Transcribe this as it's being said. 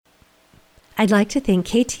I'd like to thank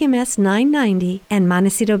KTMS 990 and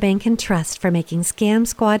Montecito Bank and Trust for making Scam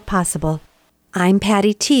Squad possible. I'm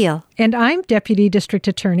Patty Teal. And I'm Deputy District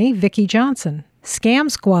Attorney Vicki Johnson.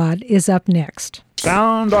 Scam Squad is up next.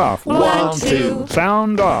 Sound off. 1, 2.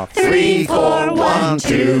 Sound off. 3, 4. 1,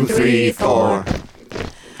 2, 3, 4.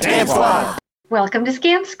 Scam Squad. Welcome to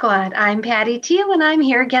Scam Squad. I'm Patty Teal, and I'm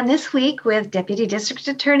here again this week with Deputy District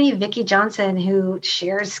Attorney Vicki Johnson, who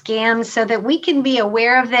shares scams so that we can be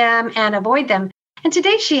aware of them and avoid them. And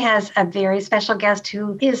today she has a very special guest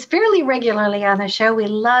who is fairly regularly on the show. We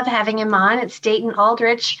love having him on. It's Dayton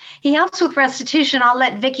Aldrich. He helps with restitution. I'll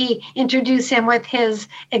let Vicki introduce him with his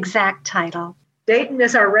exact title. Dayton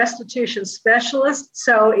is our restitution specialist.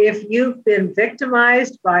 So if you've been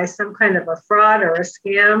victimized by some kind of a fraud or a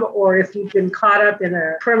scam, or if you've been caught up in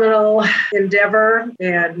a criminal endeavor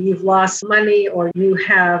and you've lost money, or you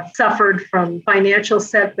have suffered from financial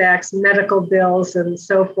setbacks, medical bills, and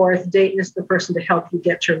so forth, Dayton is the person to help you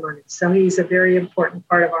get your money. So he's a very important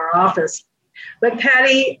part of our office. But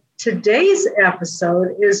Patty, today's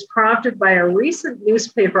episode is prompted by a recent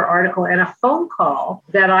newspaper article and a phone call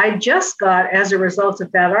that I just got as a result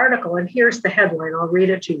of that article. And here's the headline. I'll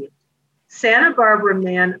read it to you. Santa Barbara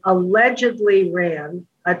man allegedly ran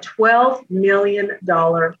a $12 million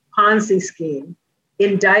Ponzi scheme,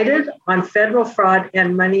 indicted on federal fraud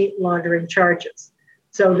and money laundering charges.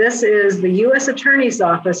 So this is the U.S. Attorney's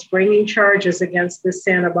Office bringing charges against this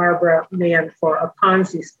Santa Barbara man for a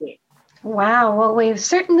Ponzi scheme. Wow. Well, we've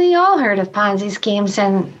certainly all heard of Ponzi schemes,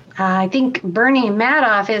 and I think Bernie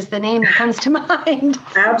Madoff is the name that comes to mind.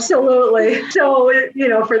 Absolutely. So,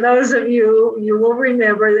 for those of you, you will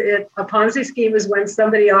remember a Ponzi scheme is when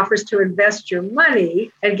somebody offers to invest your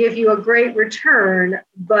money and give you a great return,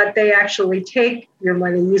 but they actually take your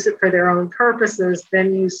money, use it for their own purposes,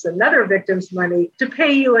 then use another victim's money to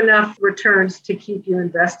pay you enough returns to keep you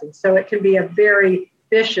investing. So it can be a very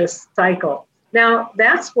vicious cycle. Now,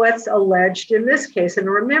 that's what's alleged in this case. And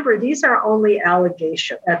remember, these are only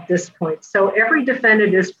allegations at this point. So every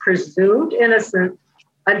defendant is presumed innocent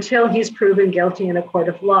until he's proven guilty in a court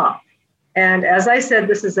of law. And as I said,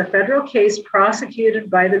 this is a federal case prosecuted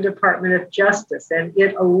by the Department of Justice. And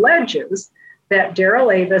it alleges that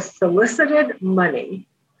Daryl Avis solicited money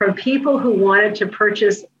from people who wanted to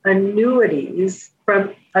purchase annuities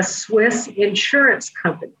from a Swiss insurance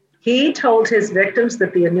company. He told his victims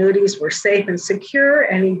that the annuities were safe and secure,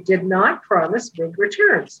 and he did not promise big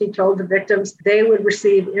returns. He told the victims they would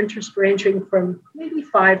receive interest ranging from maybe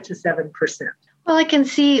 5 to 7%. Well, I can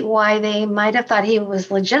see why they might have thought he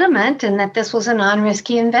was legitimate and that this was a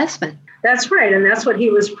non-risky investment. That's right, and that's what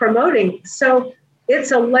he was promoting. So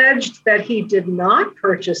it's alleged that he did not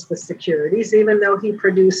purchase the securities, even though he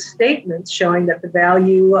produced statements showing that the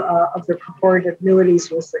value of the purported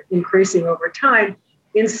annuities was increasing over time.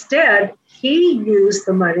 Instead, he used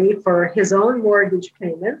the money for his own mortgage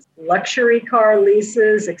payments, luxury car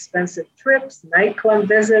leases, expensive trips, nightclub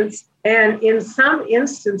visits, and in some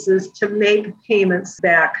instances to make payments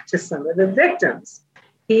back to some of the victims.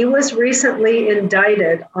 He was recently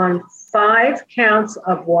indicted on 5 counts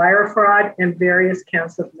of wire fraud and various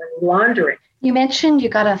counts of money laundering. You mentioned you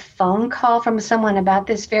got a phone call from someone about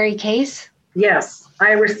this very case? Yes,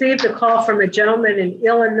 I received a call from a gentleman in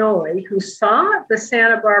Illinois who saw the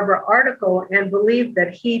Santa Barbara article and believed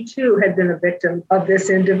that he too had been a victim of this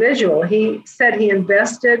individual. He said he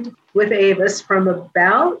invested with Avis from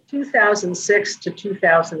about 2006 to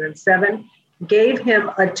 2007, gave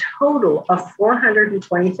him a total of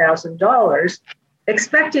 $420,000,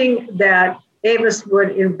 expecting that Avis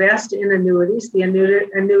would invest in annuities, the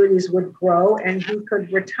annuities would grow, and he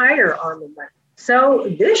could retire on the money. So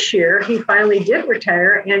this year, he finally did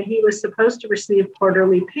retire, and he was supposed to receive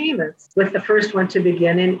quarterly payments, with the first one to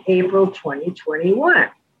begin in April 2021.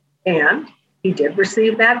 And he did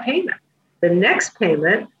receive that payment. The next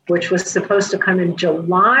payment, which was supposed to come in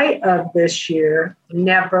July of this year,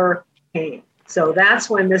 never came. So that's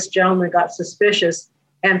when this gentleman got suspicious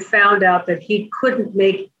and found out that he couldn't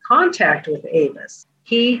make contact with Avis.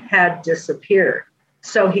 He had disappeared.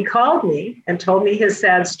 So he called me and told me his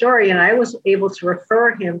sad story, and I was able to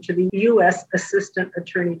refer him to the U.S. Assistant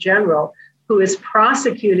Attorney General, who is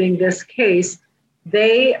prosecuting this case.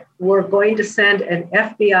 They were going to send an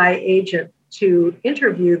FBI agent to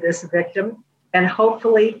interview this victim, and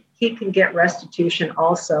hopefully he can get restitution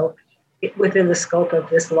also within the scope of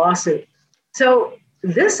this lawsuit. So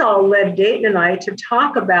this all led Dayton and I to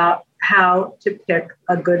talk about how to pick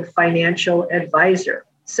a good financial advisor.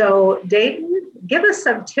 So Dayton, give us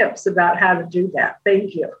some tips about how to do that.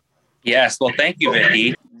 Thank you. Yes, well, thank you,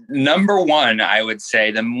 Vicki. Number one, I would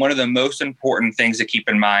say one of the most important things to keep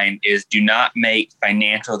in mind is do not make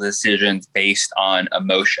financial decisions based on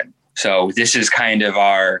emotion. So this is kind of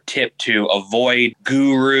our tip to avoid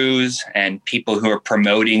gurus and people who are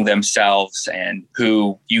promoting themselves and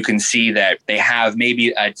who you can see that they have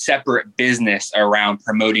maybe a separate business around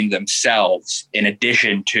promoting themselves in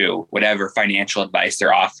addition to whatever financial advice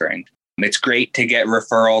they're offering. It's great to get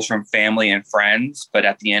referrals from family and friends, but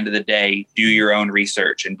at the end of the day, do your own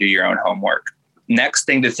research and do your own homework. Next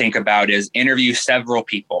thing to think about is interview several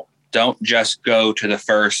people. Don't just go to the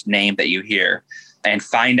first name that you hear, and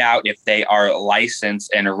find out if they are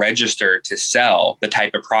licensed and registered to sell the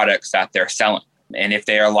type of products that they're selling, and if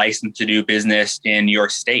they are licensed to do business in your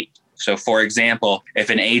state. So for example,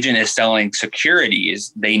 if an agent is selling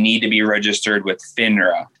securities, they need to be registered with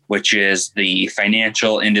FINRA, which is the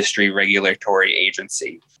Financial Industry Regulatory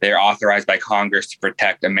Agency. They're authorized by Congress to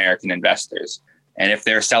protect American investors. And if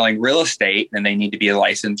they're selling real estate, then they need to be a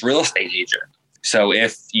licensed real estate agent. So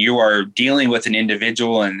if you are dealing with an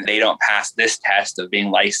individual and they don't pass this test of being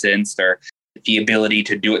licensed or the ability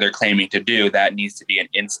to do what they're claiming to do, that needs to be an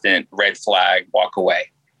instant red flag, walk away.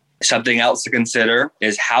 Something else to consider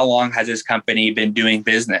is how long has this company been doing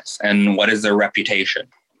business and what is their reputation?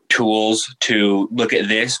 Tools to look at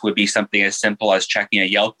this would be something as simple as checking a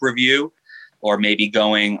Yelp review or maybe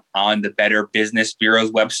going on the Better Business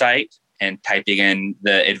Bureau's website and typing in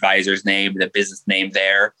the advisor's name, the business name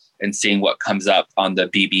there, and seeing what comes up on the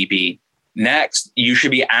BBB. Next, you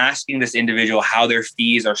should be asking this individual how their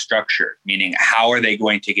fees are structured, meaning how are they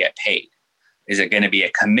going to get paid? Is it going to be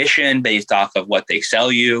a commission based off of what they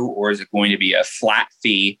sell you, or is it going to be a flat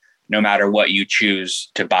fee no matter what you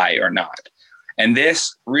choose to buy or not? And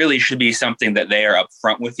this really should be something that they are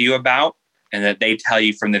upfront with you about and that they tell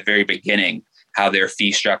you from the very beginning how their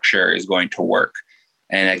fee structure is going to work.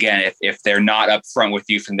 And again, if they're not upfront with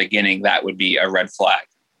you from the beginning, that would be a red flag.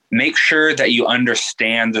 Make sure that you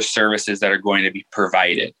understand the services that are going to be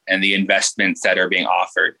provided and the investments that are being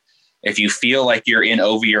offered. If you feel like you're in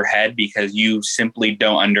over your head because you simply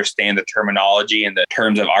don't understand the terminology and the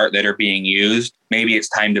terms of art that are being used, maybe it's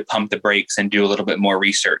time to pump the brakes and do a little bit more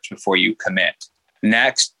research before you commit.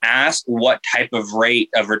 Next, ask what type of rate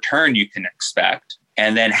of return you can expect.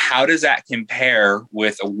 And then how does that compare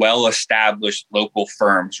with a well-established local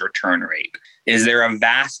firm's return rate? Is there a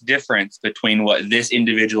vast difference between what this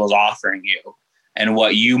individual is offering you and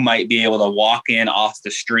what you might be able to walk in off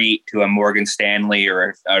the street to a Morgan Stanley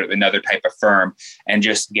or another type of firm and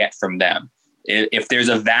just get from them? If there's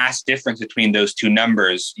a vast difference between those two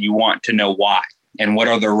numbers, you want to know why and what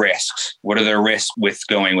are the risks? What are the risks with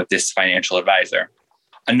going with this financial advisor?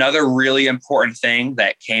 Another really important thing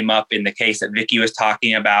that came up in the case that Vicki was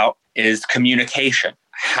talking about is communication.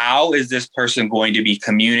 How is this person going to be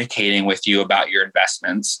communicating with you about your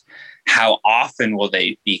investments? How often will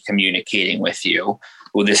they be communicating with you?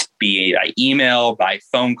 Will this be by email, by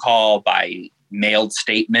phone call, by mailed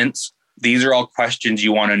statements? These are all questions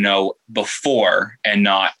you want to know before and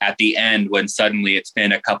not at the end when suddenly it's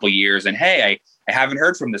been a couple years and, hey, I haven't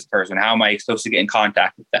heard from this person. How am I supposed to get in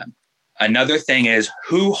contact with them? Another thing is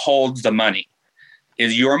who holds the money?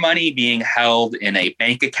 Is your money being held in a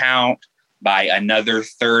bank account by another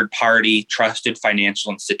third-party trusted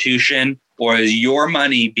financial institution, or is your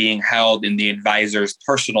money being held in the advisor's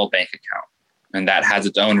personal bank account? And that has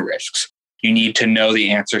its own risks. You need to know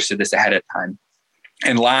the answers to this ahead of time.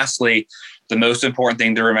 And lastly, the most important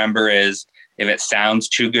thing to remember is if it sounds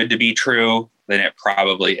too good to be true, then it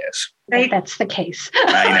probably is. That's the case.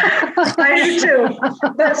 I know. I do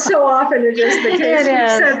too. That's so often it is the case. We've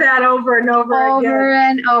said that over and over again. Over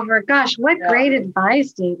and over. Gosh, what great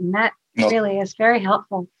advice, Dayton. That really is very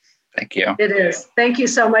helpful. Thank you. It is. Thank you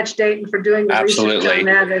so much, Dayton, for doing the research on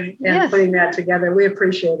that and putting that together. We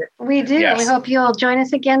appreciate it. We do. Yes. We hope you'll join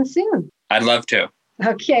us again soon. I'd love to.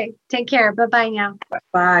 Okay. Take care. Bye-bye now.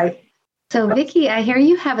 Bye. So, Vicki, I hear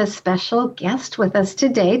you have a special guest with us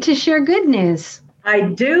today to share good news. I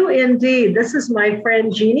do indeed. This is my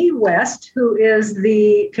friend Jeannie West, who is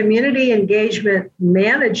the Community Engagement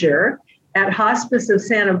Manager at Hospice of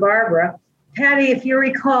Santa Barbara. Patty, if you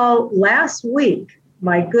recall, last week,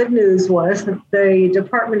 my good news was that the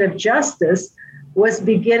Department of Justice was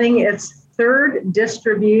beginning its third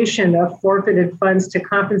distribution of forfeited funds to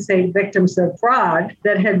compensate victims of fraud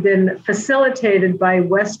that had been facilitated by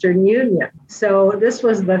Western Union. So this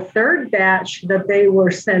was the third batch that they were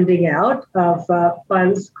sending out of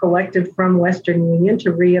funds collected from Western Union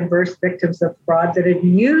to reimburse victims of fraud that had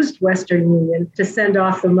used Western Union to send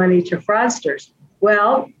off the money to fraudsters.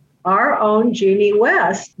 Well, our own Jeannie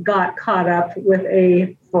West got caught up with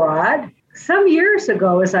a fraud some years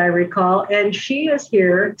ago, as I recall, and she is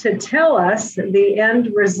here to tell us the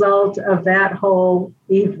end result of that whole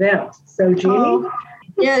event. So, Jeannie?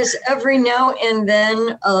 Yes, every now and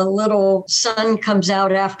then a little sun comes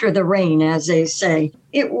out after the rain, as they say.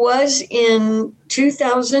 It was in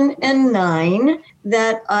 2009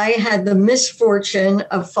 that I had the misfortune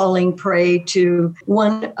of falling prey to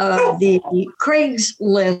one of the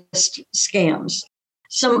Craigslist scams.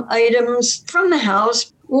 Some items from the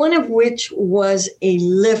house, one of which was a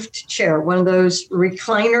lift chair, one of those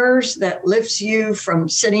recliners that lifts you from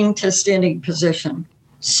sitting to standing position.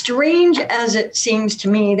 Strange as it seems to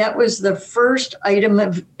me, that was the first item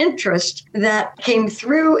of interest that came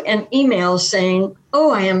through an email saying,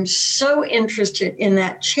 "Oh, I am so interested in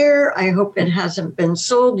that chair. I hope it hasn't been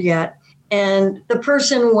sold yet." And the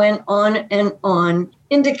person went on and on,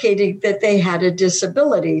 indicating that they had a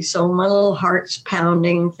disability. So my little heart's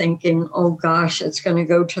pounding, thinking, oh gosh, it's going to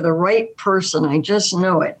go to the right person. I just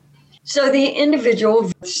know it. So the individual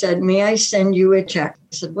said, "May I send you a check?"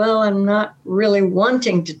 I said, "Well, I'm not really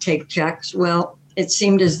wanting to take checks." Well, it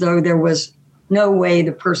seemed as though there was no way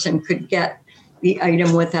the person could get the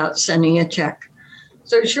item without sending a check.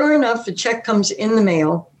 So sure enough, the check comes in the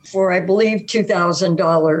mail for, I believe,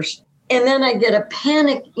 $2,000. And then I get a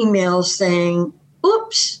panic email saying,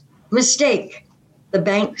 "Oops, mistake. The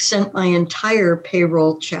bank sent my entire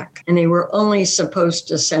payroll check and they were only supposed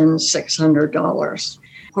to send $600.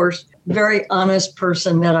 Of course, very honest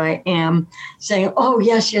person that I am, saying, "Oh,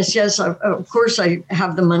 yes. Of course I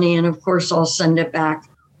have the money and of course I'll send it back."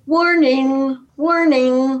 Warning.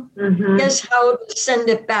 Mm-hmm. Guess how the send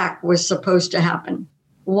it back was supposed to happen?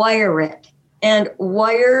 Wire it. And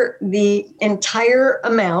wire the entire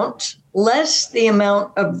amount, less the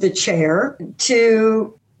amount of the chair,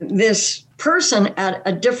 to this person at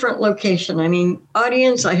a different location. I mean,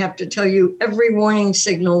 audience, I have to tell you, every warning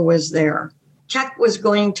signal was there. Check was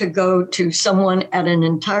going to go to someone at an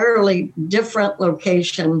entirely different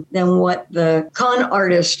location than what the con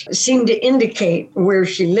artist seemed to indicate where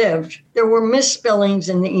she lived. There were misspellings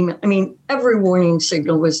in the email. I mean, every warning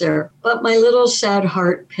signal was there. But my little sad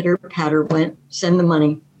heart pitter-patter went, "Send the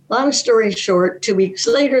money." Long story short, 2 weeks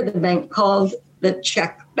later, the bank called, the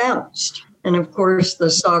check bounced. And of course, the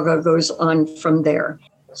saga goes on from there.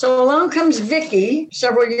 So along comes Vicki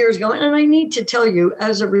several years ago. And I need to tell you,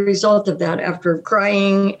 as a result of that, after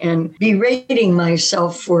crying and berating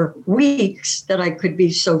myself for weeks that I could be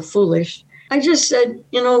so foolish, I just said,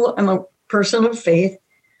 I'm a person of faith.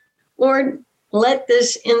 Lord, let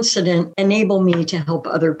this incident enable me to help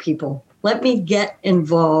other people. Let me get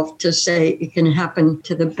involved to say it can happen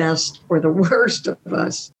to the best or the worst of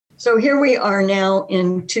us. So here we are now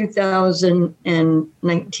in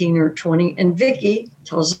 2019 or 20, and Vicki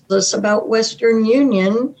tells us about Western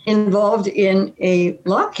Union involved in a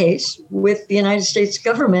law case with the United States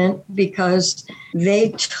government because they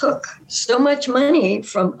took so much money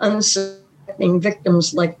from unsuspecting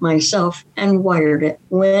victims like myself and wired it,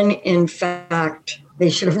 when in fact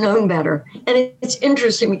they should have known better. And it's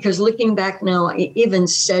interesting because looking back now, I even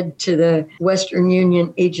said to the Western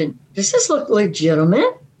Union agent, "Does this look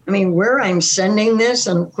legitimate? I mean, where I'm sending this?"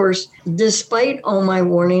 And of course, despite all my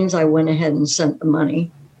warnings, I went ahead and sent the money.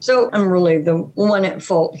 So I'm really the one at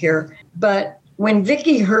fault here. But when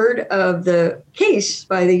Vicki heard of the case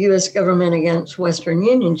by the U.S. government against Western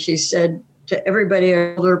Union, she said to everybody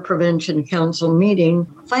at their Prevention Council meeting,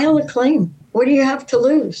 "File a claim. What do you have to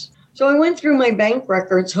lose?" So I went through my bank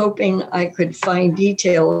records hoping I could find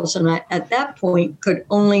details. And I, at that point, could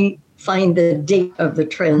only find the date of the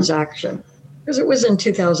transaction. Because it was in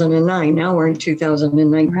 2009. Now we're in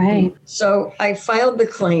 2019. Right. So I filed the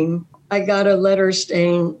claim. I got a letter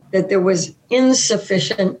saying that there was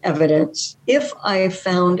insufficient evidence. If I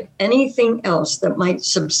found anything else that might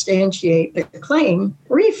substantiate the claim,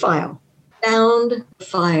 refile. Found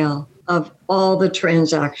file of all the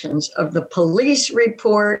transactions, of the police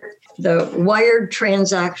report, the wired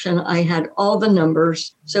transaction. I had all the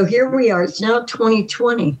numbers. So here we are. It's now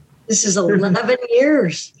 2020. This is 11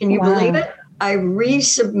 years. Can you believe it? I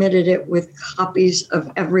resubmitted it with copies of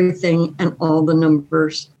everything and all the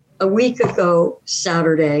numbers. A week ago,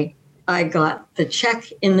 Saturday, I got the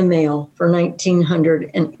check in the mail for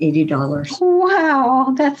 $1,980.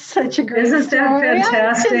 Wow, that's such a great story. Isn't that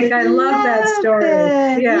fantastic? I love that story.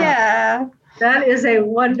 Yeah. That is a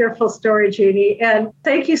wonderful story, Jeannie. And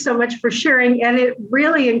thank you so much for sharing. And it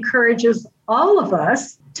really encourages all of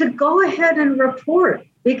us to go ahead and report.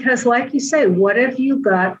 Because like you say, what have you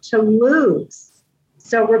got to lose?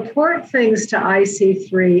 So report things to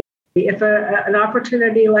IC3. If an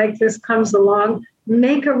opportunity like this comes along,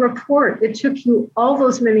 make a report. It took you all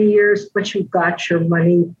those many years, but you got your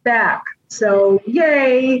money back. So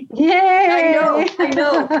yay. Yay! I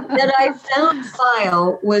know. That I found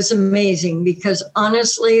file was amazing because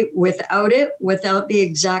honestly, without the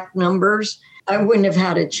exact numbers, I wouldn't have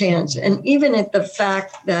had a chance. And even at the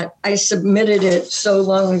fact that I submitted it so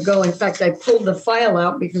long ago, in fact, I pulled the file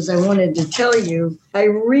out because I wanted to tell you, I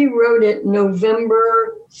rewrote it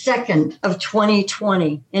November 2nd of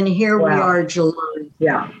 2020. And here we are, July.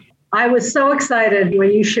 Yeah. I was so excited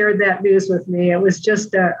when you shared that news with me. It was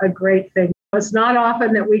just a great thing. It's not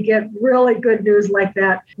often that we get really good news like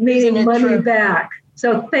that, meaning money back.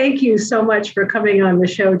 So thank you so much for coming on the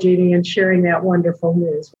show, Jeannie, and sharing that wonderful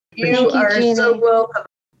news. You are so welcome.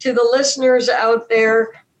 To the listeners out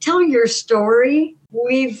there, tell your story.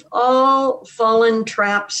 We've all fallen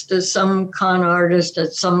traps to some con artist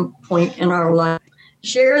at some point in our life.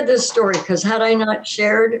 Share this story, because had I not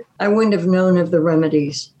shared, I wouldn't have known of the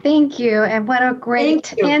remedies. Thank you. And what a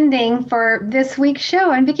great ending for this week's show.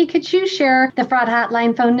 And Vicki, could you share the fraud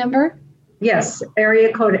hotline phone number? Yes,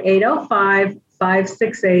 area code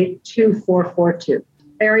 805-568-2442.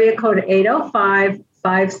 Area code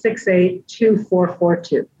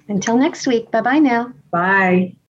 805-568-2442. Until next week. Bye-bye now. Bye.